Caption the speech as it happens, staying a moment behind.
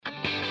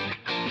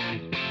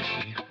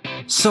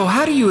So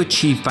how do you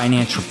achieve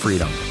financial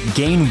freedom,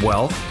 gain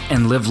wealth,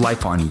 and live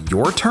life on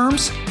your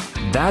terms?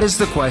 That is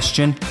the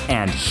question,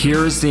 and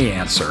here is the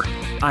answer.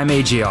 I'm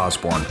AJ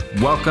Osborne.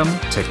 Welcome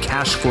to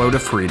Cash Flow to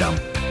Freedom.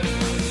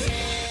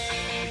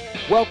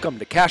 Welcome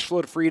to Cash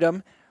Flow to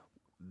Freedom.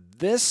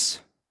 This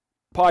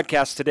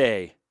podcast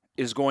today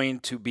is going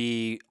to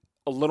be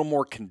a little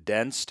more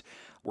condensed.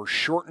 We're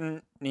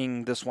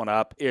shortening this one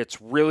up.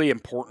 It's really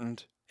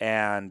important,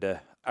 and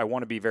I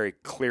want to be very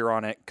clear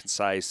on it,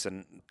 concise,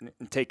 and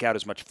take out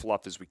as much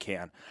fluff as we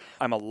can.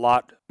 I'm a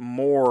lot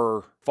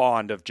more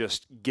fond of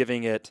just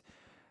giving it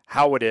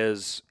how it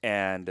is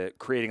and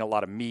creating a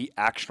lot of meat,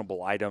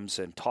 actionable items,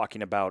 and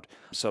talking about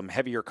some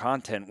heavier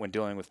content when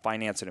dealing with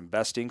finance and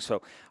investing.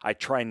 So I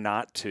try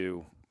not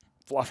to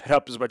fluff it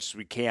up as much as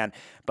we can.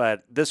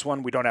 But this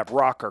one, we don't have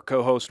Rock, our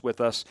co-host,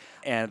 with us,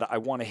 and I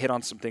want to hit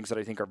on some things that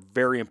I think are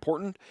very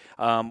important.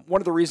 One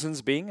of the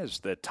reasons being is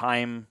the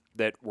time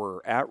that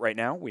we're at right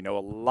now. We know a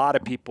lot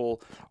of people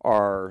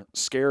are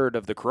scared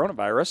of the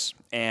coronavirus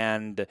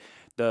and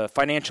the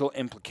financial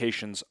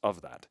implications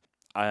of that.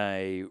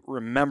 I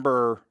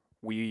remember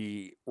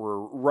we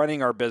were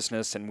running our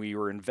business and we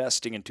were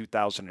investing in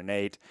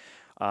 2008.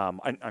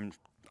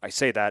 I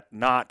say that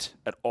not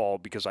at all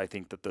because I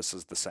think that this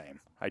is the same.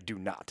 I do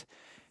not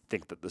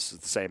think that this is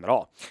the same at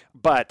all.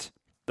 But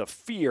the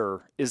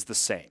fear is the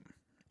same.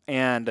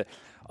 And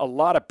a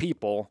lot of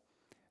people,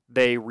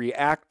 they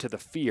react to the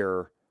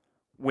fear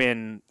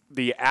when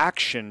the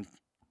action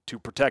to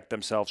protect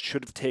themselves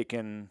should have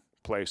taken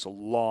place a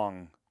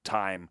long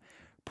time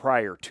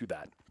prior to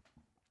that.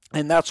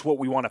 And that's what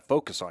we want to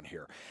focus on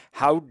here.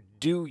 How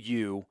do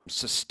you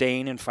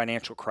sustain in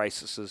financial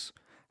crises?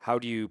 How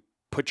do you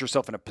put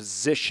yourself in a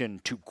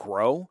position to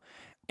grow?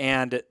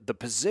 And the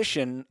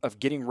position of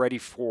getting ready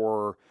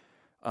for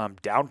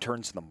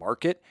downturns in the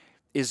market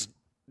is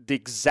the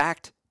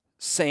exact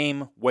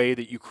same way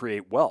that you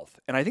create wealth.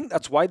 And I think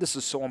that's why this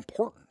is so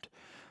important.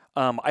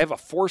 I have a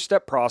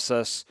 4-step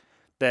process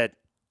that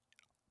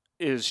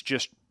is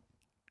just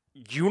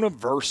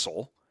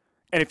universal.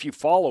 And if you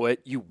follow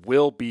it, you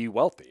will be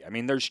wealthy. I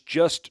mean, there's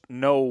just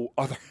no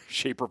other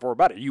shape or form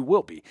about it. You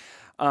will be.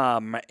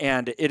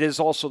 And it is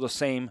also the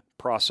same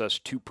process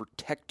to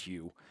protect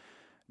you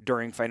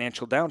during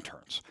financial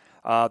downturns.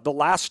 The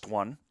last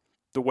one,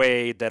 the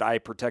way that I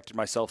protected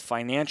myself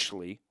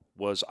financially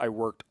was I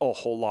worked a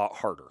whole lot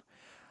harder.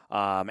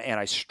 And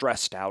I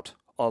stressed out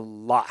a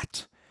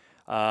lot.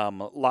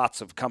 Lots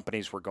of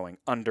companies were going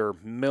under.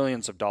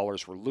 Millions of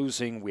dollars were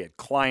losing. We had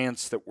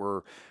clients that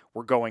were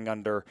going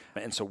under.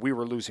 And so we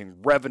were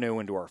losing revenue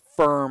into our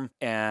firm.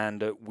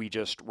 And we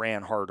just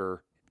ran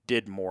harder,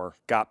 did more,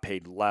 got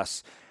paid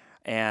less,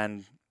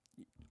 and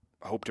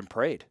hoped and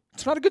prayed.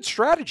 It's not a good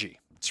strategy.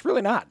 It's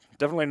really not.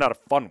 Definitely not a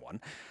fun one.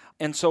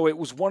 And so it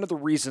was one of the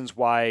reasons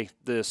why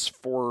this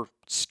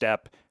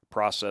 4-step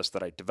process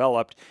that I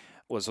developed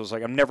I was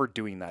like, I'm never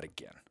doing that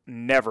again.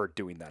 Never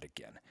doing that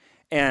again.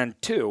 And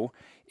 2,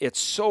 it's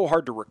so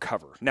hard to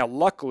recover. Now,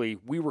 luckily,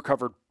 we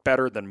recovered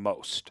better than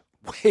most.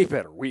 Way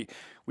better. We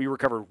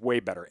recovered way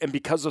better. And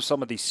because of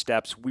some of these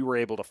steps, we were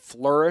able to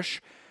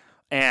flourish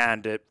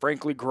and,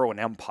 frankly, grow an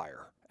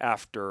empire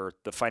after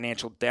the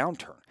financial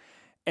downturn.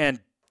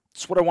 And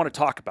it's what I want to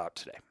talk about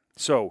today.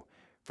 So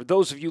for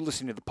those of you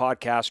listening to the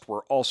podcast,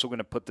 we're also going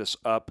to put this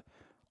up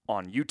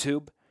on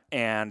YouTube.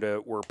 And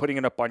we're putting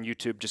it up on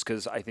YouTube just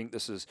because I think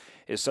this is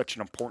such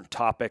an important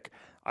topic.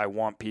 I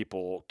want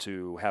people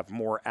to have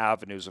more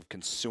avenues of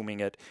consuming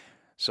it.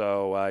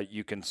 So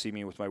you can see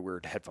me with my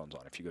weird headphones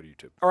on if you go to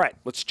YouTube. All right,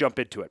 let's jump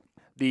into it.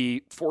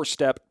 The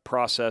 4-step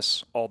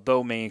process,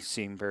 although may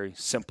seem very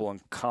simple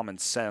and common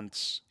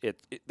sense,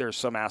 there's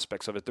some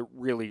aspects of it that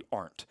really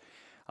aren't.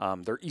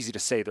 They're easy to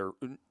say. They're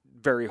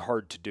very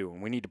hard to do,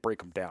 and we need to break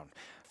them down.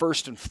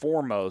 First and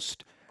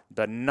foremost,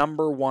 the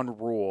number one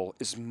rule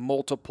is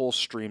multiple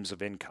streams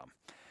of income.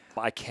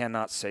 I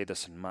cannot say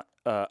this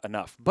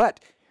enough, but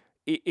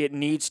it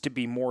needs to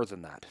be more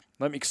than that.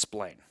 Let me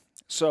explain.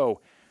 So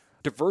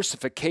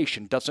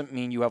diversification doesn't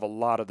mean you have a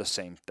lot of the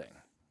same thing.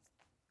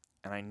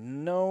 And I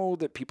know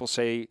that people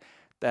say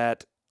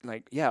that,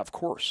 like, yeah, of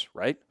course,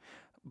 right?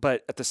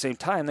 But at the same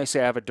time, they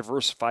say I have a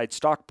diversified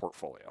stock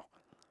portfolio.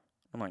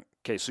 I'm like,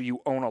 okay, so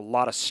you own a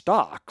lot of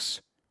stocks,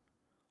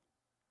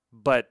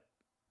 but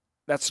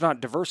that's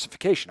not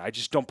diversification. I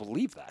just don't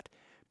believe that.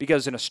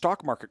 Because in a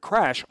stock market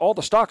crash, all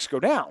the stocks go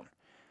down.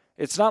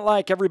 It's not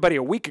like everybody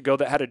a week ago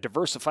that had a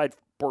diversified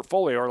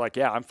portfolio are like,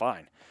 yeah, I'm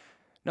fine.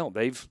 No,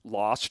 they've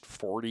lost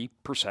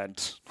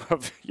 40%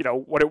 of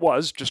what it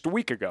was just a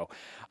week ago.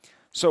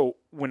 So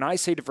when I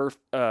say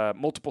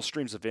multiple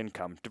streams of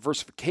income,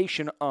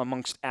 diversification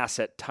amongst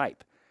asset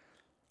type.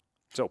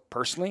 So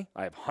personally,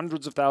 I have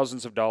hundreds of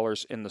thousands of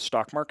dollars in the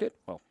stock market.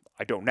 Well,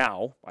 I don't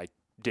now. I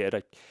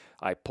did.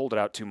 I pulled it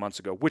out 2 months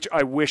ago, which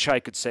I wish I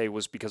could say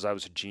was because I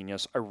was a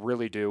genius. I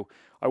really do.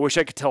 I wish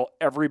I could tell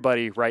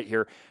everybody right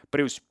here, but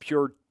it was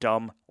pure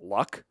dumb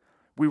luck.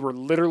 We were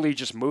literally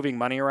just moving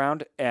money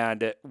around,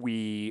 and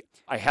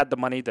I had the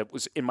money that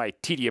was in my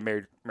TD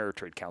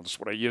Ameritrade account. That's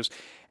what I use.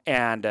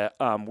 And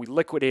we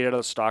liquidated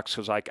those stocks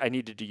because I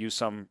needed to use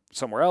some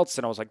somewhere else.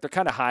 And I was like, they're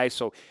kind of high.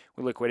 So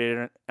we liquidated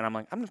it. And I'm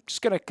like, I'm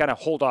just going to kind of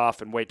hold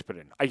off and wait to put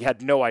it in. I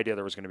had no idea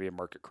there was going to be a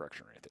market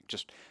correction or anything.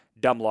 Just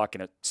dumb luck.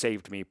 And it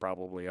saved me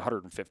probably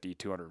 $150,000,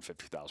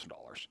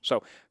 $250,000.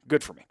 So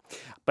good for me.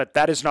 But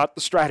that is not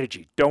the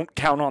strategy. Don't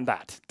count on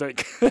that.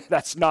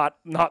 That's not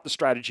the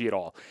strategy at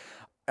all.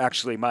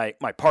 Actually, my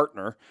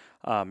partner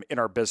in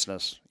our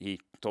business, he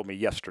told me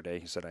yesterday,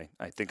 he said,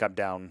 I think I'm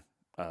down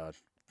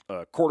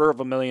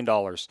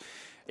 $250,000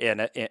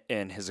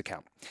 in his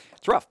account.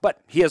 It's rough,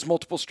 but he has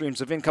multiple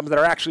streams of income that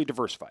are actually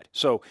diversified.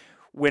 So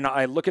when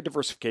I look at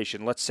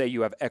diversification, let's say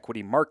you have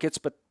equity markets,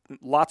 but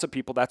lots of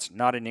people, that's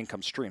not an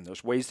income stream.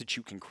 There's ways that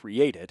you can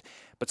create it,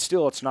 but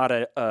still it's not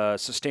a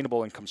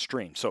sustainable income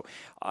stream. So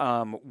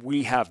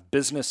we have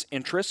business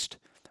interest.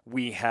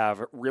 We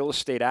have real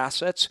estate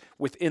assets.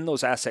 Within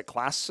those asset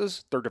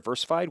classes, they're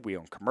diversified. We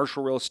own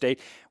commercial real estate,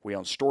 we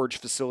own storage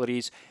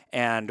facilities,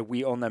 and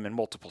we own them in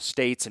multiple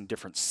states and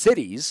different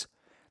cities,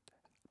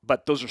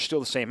 but those are still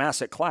the same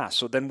asset class.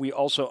 So then we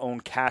also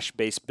own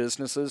cash-based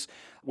businesses,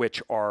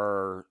 which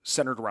are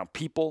centered around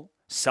people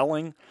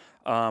selling.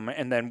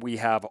 And then we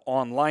have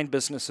online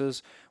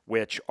businesses,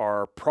 which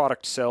are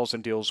product sales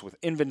and deals with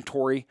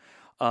inventory.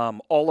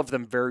 All of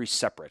them very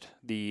separate.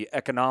 The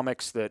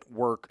economics that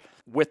work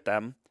with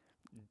them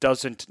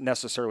doesn't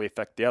necessarily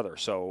affect the other.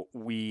 So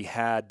we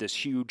had this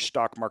huge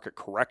stock market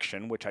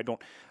correction, which I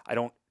don't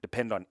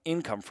depend on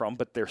income from,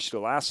 but they're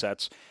still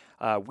assets.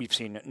 We've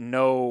seen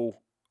no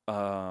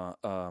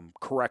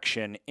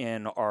correction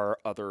in our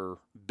other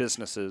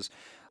businesses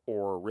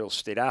or real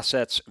estate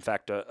assets. In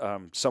fact,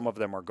 some of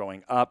them are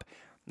going up.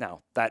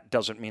 Now, that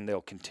doesn't mean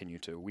they'll continue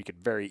to. We could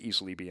very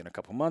easily be in a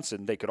couple months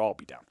and they could all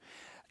be down.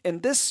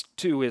 And this,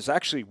 too, is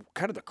actually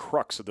kind of the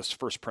crux of this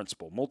first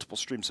principle, multiple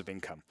streams of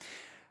income.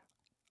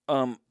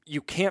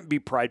 You can't be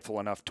prideful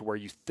enough to where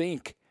you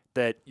think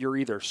that you're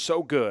either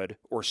so good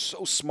or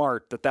so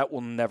smart that will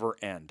never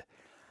end.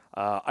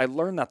 I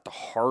learned that the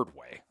hard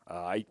way.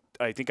 I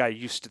think I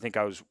used to think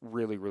I was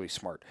really, really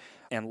smart.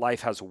 And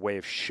life has a way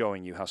of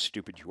showing you how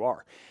stupid you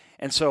are.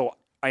 And so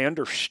I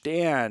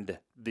understand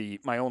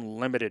my own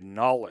limited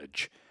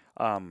knowledge.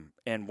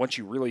 And once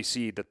you really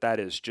see that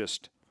is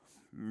just,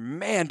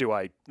 man, do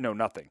I know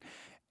nothing.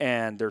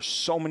 And there's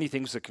so many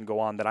things that can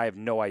go on that I have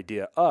no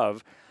idea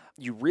of.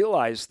 You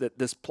realize that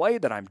this play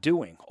that I'm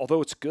doing,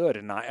 although it's good,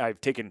 and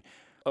I've taken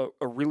a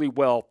really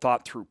well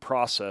thought through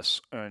process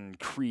in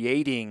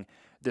creating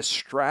this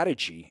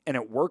strategy, and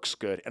it works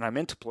good, and I'm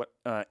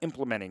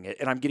implementing it,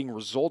 and I'm getting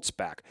results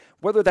back.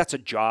 Whether that's a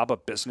job, a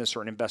business,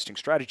 or an investing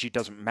strategy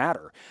doesn't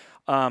matter.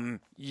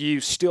 You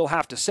still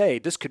have to say,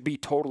 this could be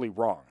totally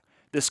wrong.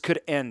 This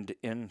could end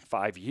in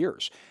 5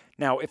 years.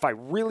 Now, if I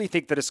really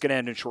think that it's going to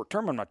end in short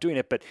term, I'm not doing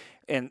it, but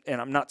and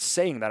I'm not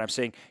saying that. I'm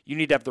saying you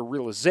need to have the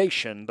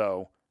realization,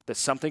 though, that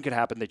something could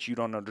happen that you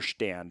don't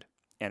understand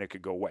and it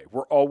could go away.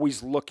 We're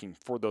always looking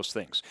for those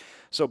things.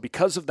 So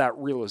because of that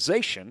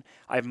realization,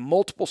 I have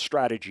multiple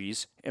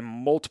strategies in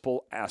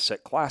multiple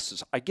asset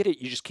classes. I get it.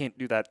 You just can't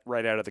do that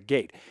right out of the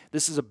gate.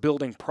 This is a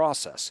building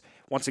process.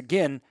 Once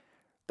again,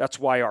 that's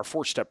why our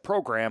 4-step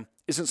program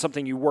isn't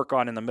something you work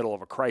on in the middle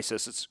of a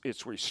crisis.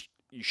 It's where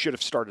you should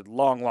have started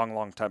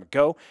long time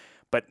ago.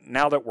 But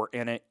now that we're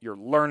in it, you're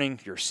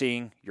learning, you're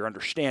seeing, you're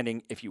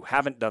understanding. If you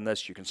haven't done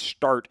this, you can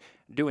start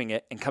doing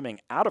it. And coming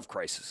out of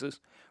crises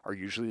are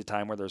usually the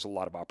time where there's a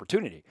lot of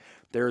opportunity.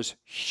 There's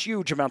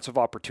huge amounts of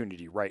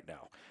opportunity right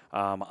now.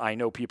 I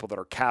know people that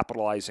are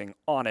capitalizing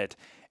on it,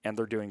 and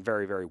they're doing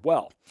very, very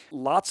well.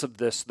 Lots of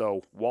this,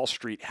 though, Wall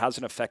Street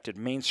hasn't affected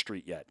Main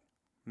Street yet.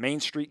 Main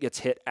Street gets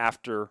hit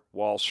after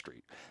Wall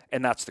Street.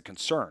 And that's the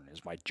concern.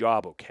 Is my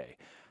job okay?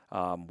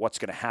 What's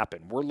going to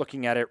happen? We're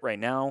looking at it right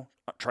now,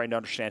 trying to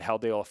understand how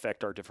they'll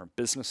affect our different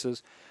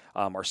businesses,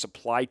 our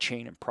supply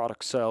chain and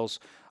product sales,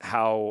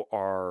 how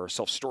our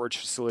self-storage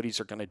facilities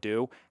are going to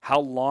do, how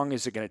long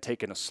is it going to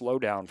take in a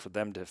slowdown for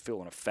them to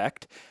feel an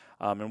effect,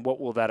 and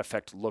what will that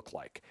effect look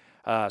like?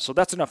 So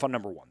that's enough on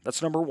number one.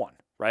 That's number one,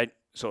 right?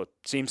 So it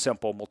seems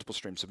simple, multiple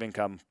streams of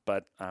income,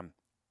 but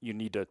you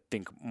need to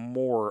think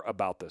more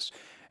about this,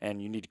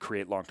 and you need to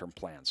create long-term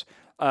plans.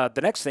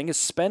 The next thing is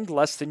spend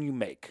less than you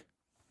make.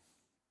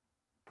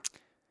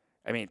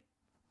 I mean,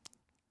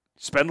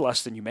 spend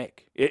less than you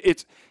make.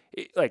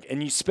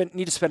 And you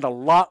need to spend a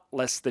lot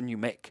less than you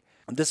make.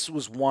 And this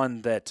was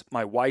one that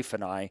my wife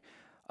and I,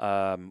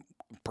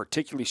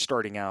 particularly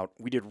starting out,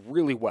 we did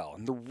really well.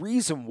 And the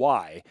reason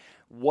why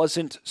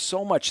wasn't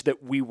so much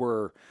that we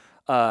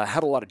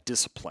had a lot of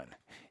discipline.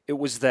 It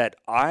was that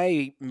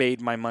I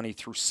made my money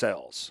through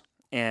sales,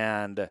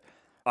 and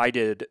I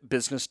did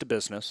business to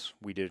business.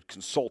 We did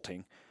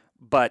consulting,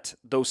 but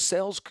those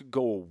sales could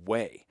go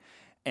away.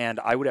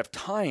 And I would have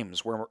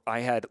times where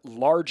I had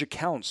large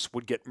accounts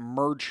would get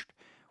merged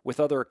with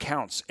other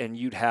accounts, and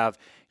you'd have,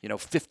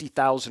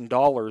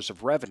 $50,000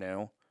 of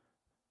revenue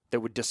that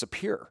would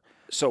disappear.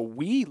 So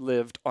we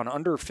lived on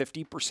under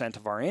 50%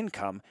 of our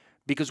income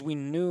because we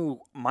knew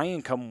my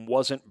income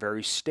wasn't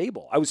very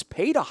stable. I was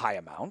paid a high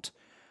amount.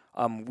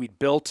 We'd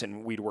built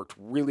and we'd worked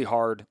really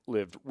hard,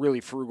 lived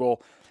really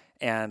frugal,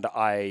 and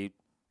I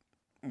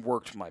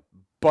worked my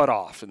butt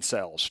off in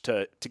sales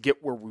to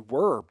get where we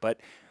were, but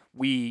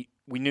we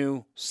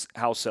knew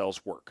how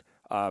sales work,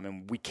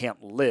 and we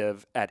can't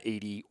live at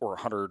 80 or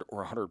 100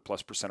 or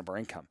 100+% of our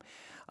income.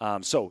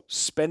 So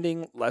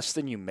spending less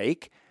than you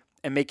make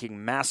and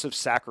making massive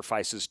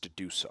sacrifices to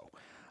do so.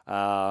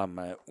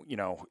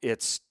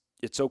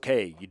 It's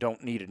okay. You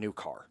don't need a new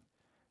car.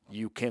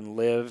 You can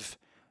live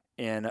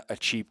in a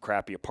cheap,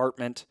 crappy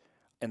apartment,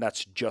 and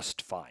that's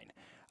just fine.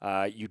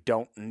 You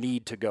don't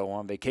need to go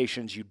on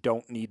vacations. You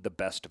don't need the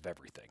best of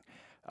everything.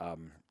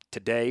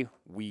 Today,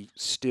 we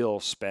still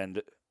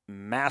spend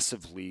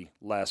massively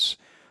less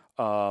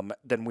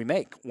than we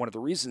make. One of the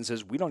reasons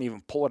is we don't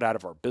even pull it out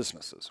of our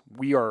businesses.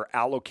 We are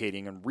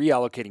allocating and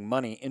reallocating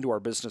money into our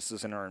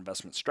businesses and our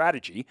investment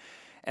strategy,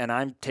 and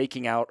I'm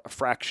taking out a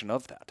fraction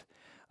of that.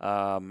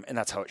 And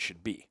that's how it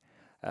should be.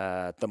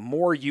 The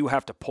more you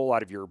have to pull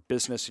out of your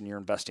business and your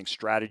investing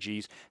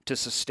strategies to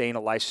sustain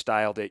a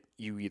lifestyle that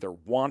you either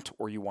want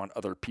or you want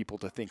other people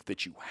to think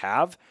that you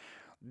have,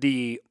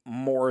 the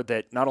more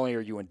that not only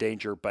are you in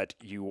danger, but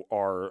you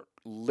are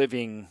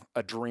living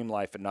a dream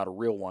life and not a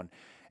real one,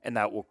 and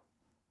that will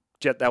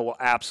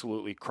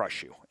absolutely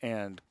crush you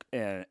and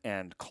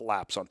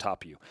collapse on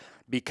top of you.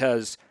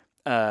 Because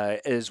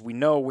as we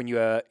know, when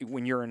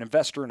you're an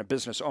investor and a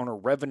business owner,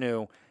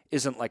 revenue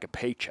isn't like a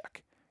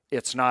paycheck.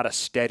 It's not a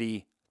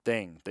steady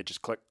thing that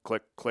just click,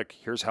 click, click.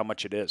 Here's how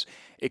much it is.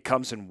 It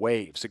comes in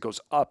waves. It goes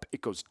up.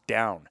 It goes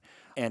down.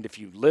 And if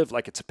you live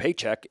like it's a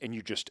paycheck and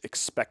you just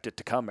expect it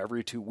to come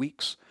every 2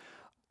 weeks,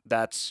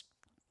 that's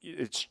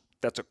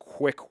a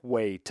quick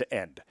way to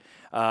end.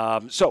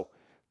 So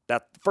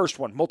that first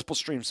one, multiple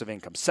streams of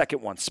income.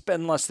 Second one,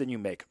 spend less than you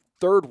make.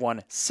 Third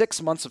one,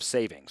 6 months of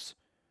savings.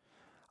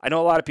 I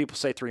know a lot of people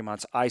say 3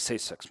 months. I say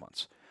 6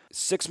 months.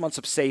 6 months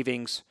of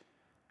savings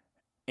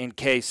in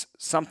case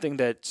something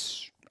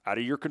that's out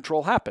of your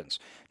control happens.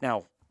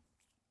 Now,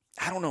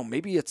 I don't know,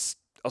 maybe it's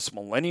us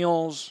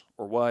millennials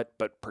or what,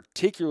 but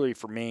particularly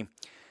for me,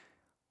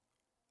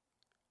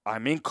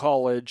 I'm in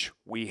college.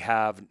 We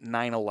have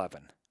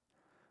 9/11.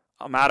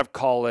 I'm out of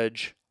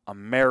college.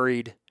 I'm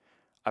married.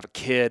 I have a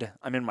kid.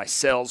 I'm in my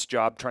sales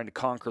job trying to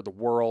conquer the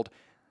world,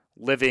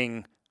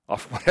 living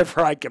off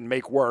whatever I can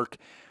make work.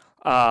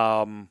 We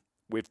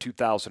have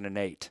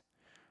 2008,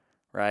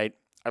 right?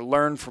 I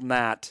learned from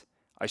that.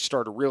 I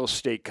started a real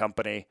estate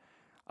company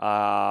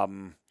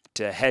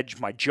to hedge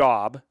my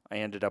job. I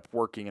ended up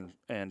working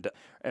and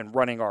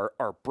running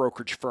our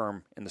brokerage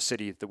firm in the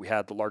city that we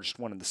had, the largest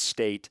one in the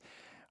state.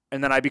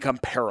 And then I become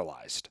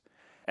paralyzed.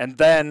 And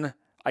then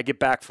I get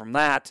back from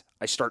that.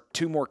 I start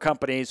 2 more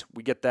companies.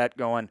 We get that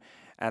going.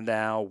 And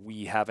now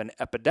we have an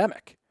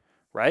epidemic,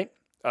 right?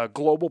 A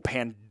global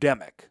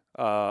pandemic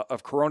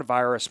of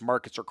coronavirus.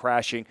 Markets are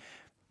crashing.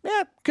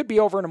 Yeah, could be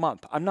over in a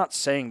month. I'm not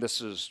saying this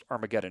is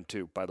Armageddon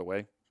 2, by the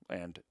way.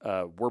 And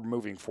we're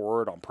moving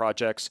forward on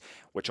projects,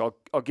 which I'll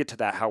get to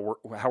that, how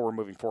we're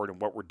moving forward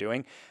and what we're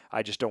doing.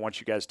 I just don't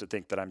want you guys to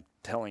think that I'm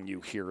telling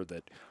you here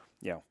that,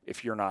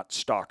 if you're not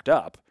stocked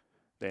up,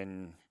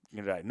 then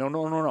you're gonna die.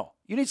 No.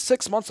 You need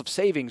 6 months of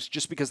savings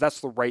just because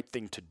that's the right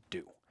thing to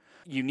do.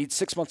 You need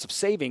 6 months of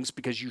savings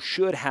because you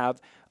should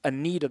have a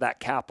need of that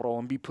capital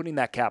and be putting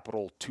that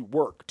capital to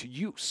work, to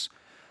use.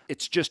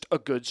 It's just a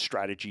good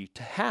strategy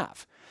to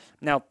have.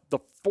 Now, the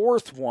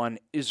fourth one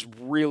is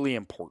really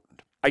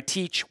important. I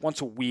teach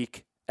once a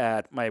week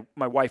at my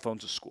wife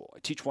owns a school. I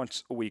teach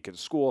once a week at a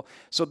school.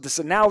 So this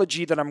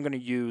analogy that I'm going to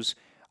use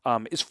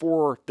is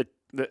for the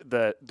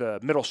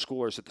middle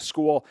schoolers at the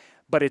school,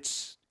 but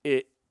it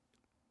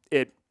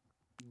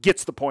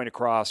gets the point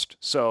across.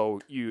 So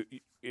you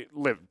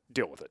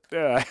deal with it.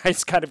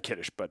 It's kind of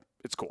kiddish, but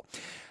it's cool.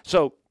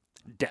 So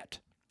debt.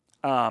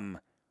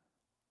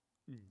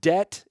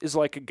 Debt is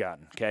like a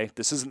gun. Okay,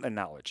 this isn't an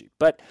analogy,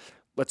 but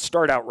let's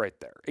start out right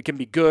there. It can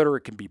be good or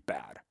it can be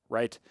bad,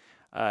 right?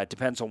 It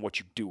depends on what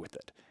you do with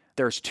it.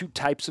 There's 2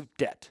 types of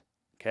debt,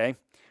 okay?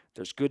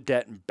 There's good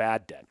debt and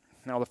bad debt.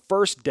 Now, the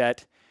first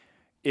debt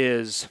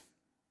is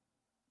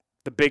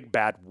the big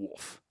bad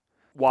wolf.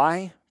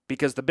 Why?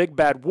 Because the big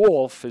bad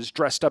wolf is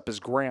dressed up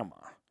as grandma,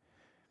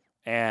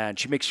 and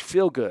she makes you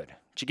feel good.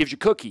 She gives you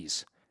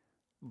cookies,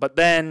 but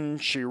then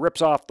she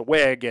rips off the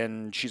wig,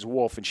 and she's a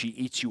wolf, and she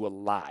eats you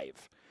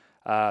alive.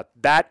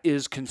 That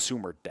is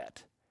consumer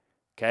debt,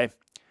 okay?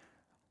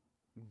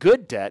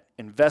 Good debt,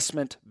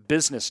 investment,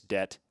 business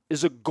debt,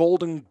 is a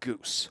golden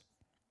goose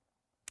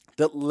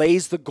that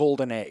lays the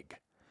golden egg.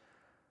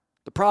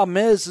 The problem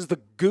is the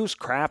goose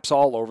craps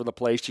all over the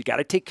place. You got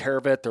to take care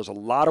of it. There's a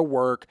lot of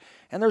work,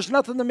 and there's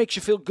nothing that makes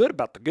you feel good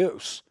about the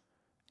goose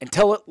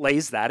until it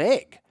lays that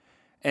egg.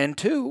 And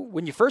 2,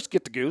 when you first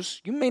get the goose,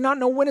 you may not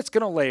know when it's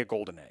going to lay a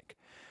golden egg.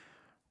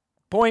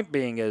 Point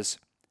being is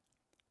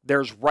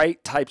there's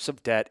right types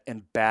of debt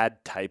and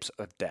bad types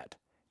of debt.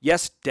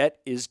 Yes, debt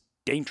is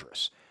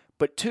dangerous.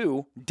 But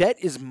 2, debt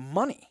is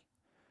money.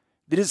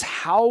 It is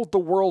how the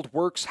world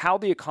works, how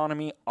the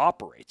economy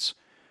operates.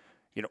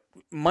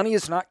 Money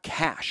is not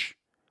cash.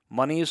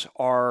 Monies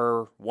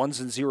are ones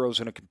and zeros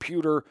in a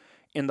computer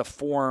in the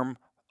form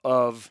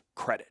of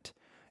credit.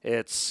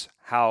 It's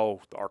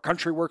how our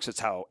country works. It's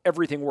how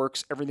everything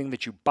works. Everything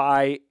that you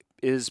buy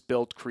is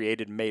built,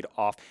 created, made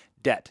off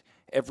debt.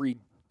 Every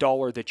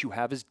dollar that you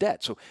have is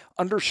debt. So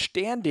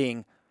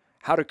understanding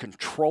how to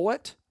control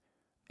it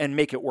and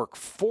make it work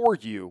for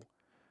you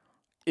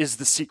is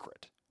the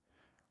secret.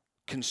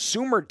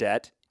 Consumer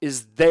debt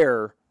is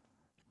there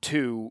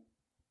to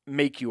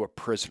make you a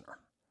prisoner.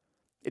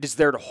 It is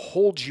there to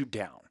hold you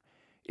down.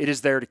 It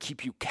is there to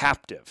keep you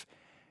captive,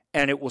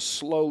 and it will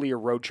slowly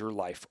erode your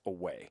life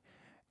away.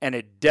 And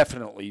it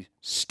definitely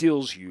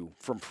steals you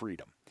from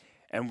freedom.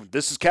 And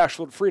this is cash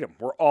flow to freedom.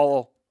 We're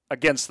all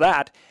against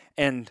that,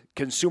 and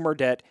consumer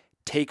debt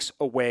takes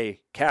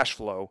away cash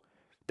flow,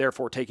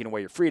 therefore taking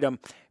away your freedom.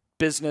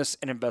 Business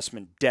and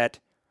investment debt,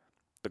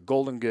 the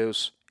golden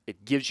goose,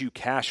 it gives you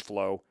cash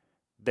flow,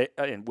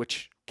 in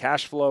which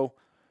cash flow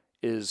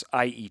is,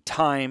 i.e.,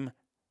 time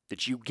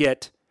that you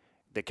get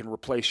that can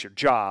replace your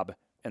job,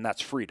 and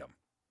that's freedom.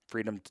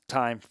 Freedom to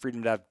time,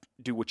 freedom to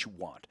do what you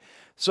want.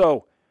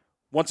 So,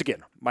 once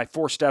again, my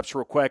 4 steps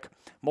real quick.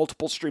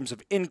 Multiple streams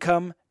of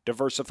income,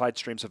 diversified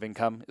streams of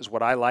income is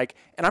what I like.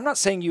 And I'm not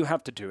saying you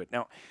have to do it.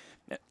 Now,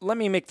 let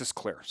me make this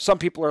clear. Some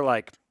people are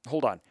like,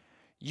 hold on,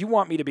 you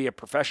want me to be a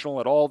professional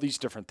at all these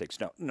different things.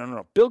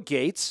 No. Bill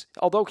Gates,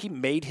 although he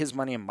made his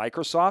money in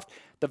Microsoft,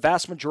 the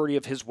vast majority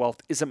of his wealth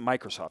isn't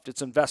Microsoft.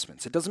 It's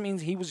investments. It doesn't mean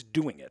he was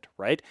doing it,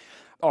 right?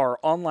 Our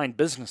online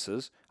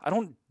businesses, I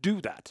don't do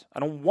that. I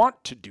don't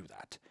want to do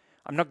that.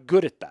 I'm not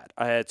good at that.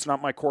 It's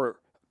not my core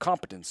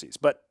competencies.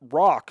 But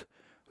Rock,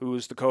 who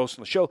is the co-host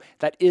on the show,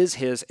 that is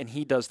his, and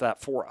he does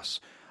that for us.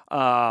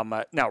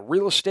 Now,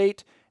 real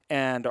estate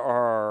and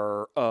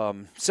our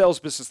sales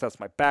business, that's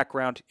my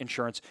background,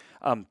 insurance.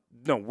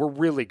 No, we're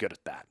really good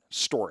at that,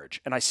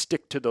 storage, and I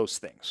stick to those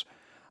things.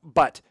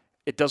 But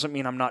it doesn't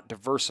mean I'm not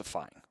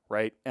diversifying,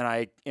 right?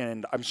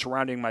 And I'm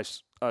surrounding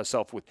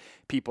myself with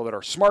people that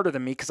are smarter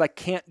than me because I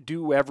can't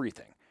do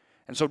everything.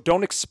 And so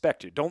don't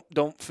expect it.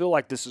 Don't feel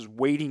like this is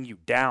weighting you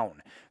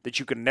down, that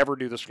you can never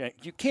do this.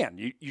 You can.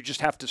 You just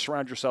have to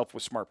surround yourself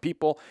with smart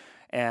people,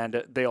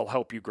 and they'll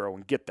help you grow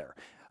and get there.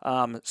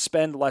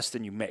 Spend less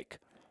than you make.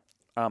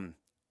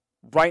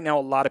 Right now,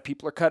 a lot of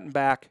people are cutting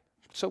back,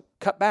 so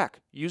cut back.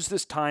 Use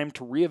this time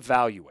to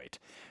reevaluate.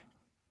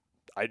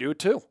 I do it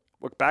too.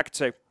 Look back and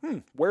say,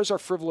 where's our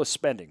frivolous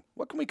spending?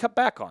 What can we cut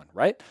back on,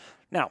 right?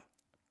 Now,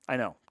 I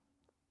know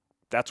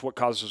that's what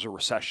causes a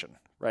recession,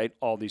 right?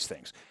 All these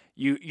things.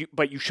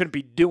 But you shouldn't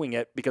be doing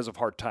it because of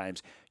hard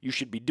times. You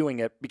should be doing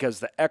it because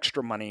the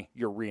extra money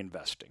you're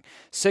reinvesting.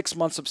 6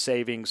 months of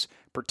savings,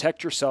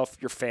 protect yourself,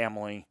 your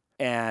family,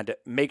 and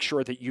make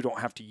sure that you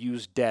don't have to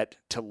use debt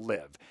to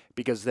live,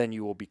 because then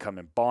you will become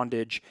in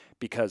bondage,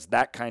 because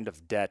that kind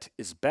of debt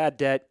is bad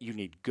debt. You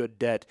need good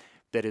debt.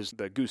 That is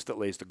the goose that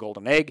lays the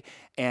golden egg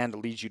and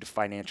leads you to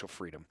financial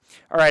freedom.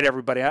 All right,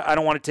 everybody, I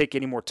don't want to take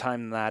any more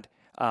time than that.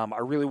 I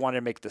really wanted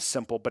to make this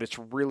simple, but it's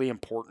really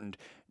important.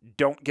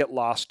 Don't get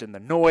lost in the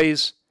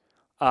noise.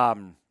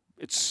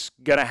 It's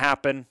going to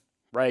happen,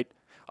 right?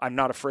 I'm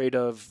not afraid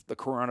of the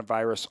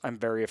coronavirus. I'm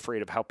very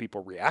afraid of how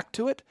people react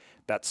to it.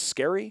 That's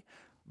scary,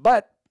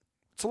 but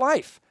it's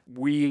life.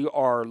 We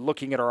are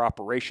looking at our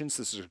operations.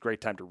 This is a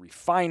great time to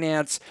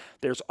refinance.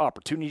 There's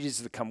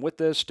opportunities that come with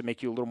this to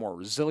make you a little more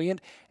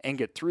resilient and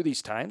get through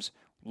these times.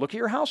 Look at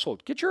your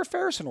household. Get your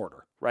affairs in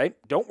order, right?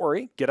 Don't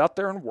worry. Get out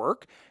there and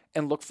work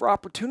and look for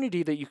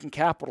opportunity that you can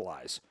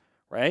capitalize,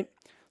 right?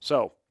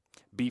 So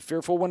be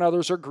fearful when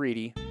others are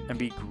greedy, and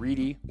be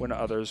greedy when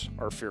others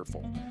are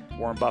fearful.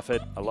 Warren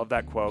Buffett, I love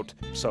that quote.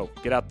 So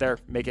get out there,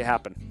 make it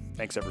happen.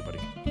 Thanks, everybody.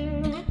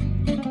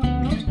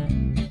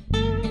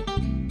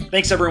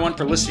 Thanks, everyone,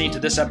 for listening to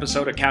this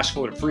episode of Cash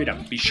Flow to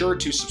Freedom. Be sure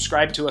to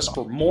subscribe to us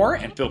for more,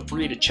 and feel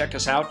free to check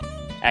us out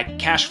at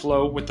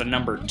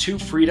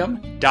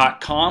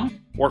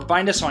cashflow2freedom.com, or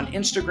find us on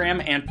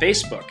Instagram and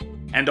Facebook.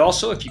 And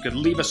also, if you could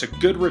leave us a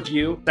good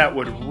review, that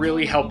would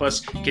really help us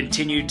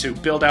continue to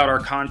build out our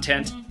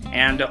content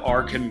and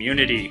our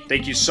community.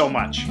 Thank you so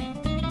much.